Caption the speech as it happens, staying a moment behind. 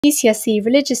GCSE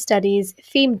Religious Studies,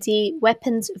 Theme D,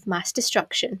 Weapons of Mass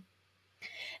Destruction.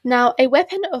 Now, a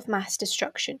weapon of mass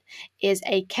destruction is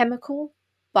a chemical,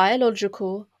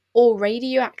 biological, or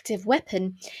radioactive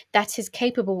weapon that is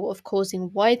capable of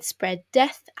causing widespread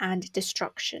death and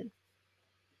destruction.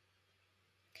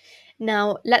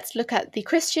 Now, let's look at the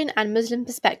Christian and Muslim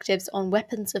perspectives on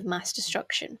weapons of mass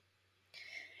destruction.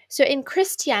 So, in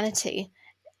Christianity,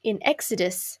 in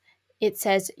Exodus, it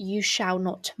says, "You shall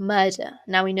not murder."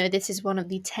 Now we know this is one of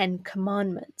the 10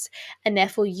 commandments, and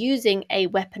therefore using a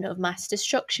weapon of mass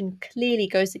destruction clearly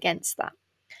goes against that.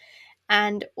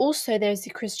 And also there's the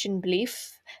Christian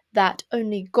belief that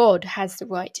only God has the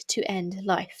right to end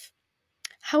life.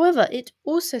 However, it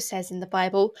also says in the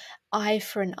Bible, eye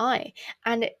for an eye,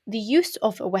 and the use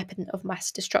of a weapon of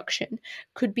mass destruction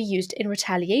could be used in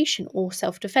retaliation or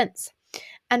self-defense.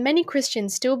 And many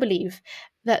Christians still believe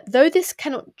that though this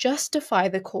cannot justify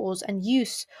the cause and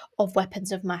use of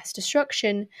weapons of mass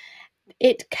destruction,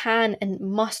 it can and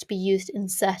must be used in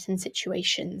certain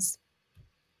situations.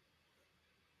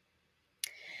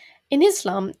 In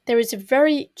Islam, there is a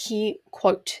very key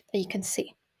quote that you can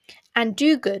see. "And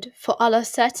do good, for Allah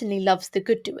certainly loves the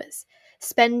good doers.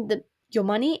 Spend your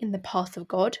money in the path of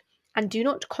God, and do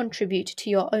not contribute to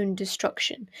your own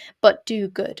destruction, but do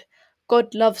good.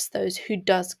 God loves those who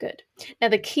does good." Now,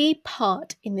 the key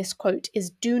part in this quote is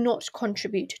 "do not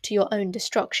contribute to your own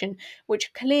destruction,"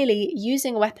 which clearly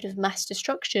using a weapon of mass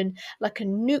destruction like a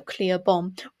nuclear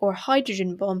bomb or a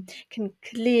hydrogen bomb can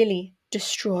clearly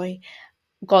destroy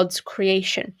God's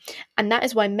creation. And that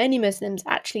is why many Muslims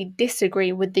actually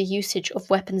disagree with the usage of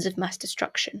weapons of mass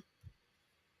destruction.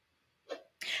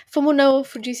 For more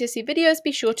GCSE videos,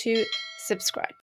 be sure to subscribe.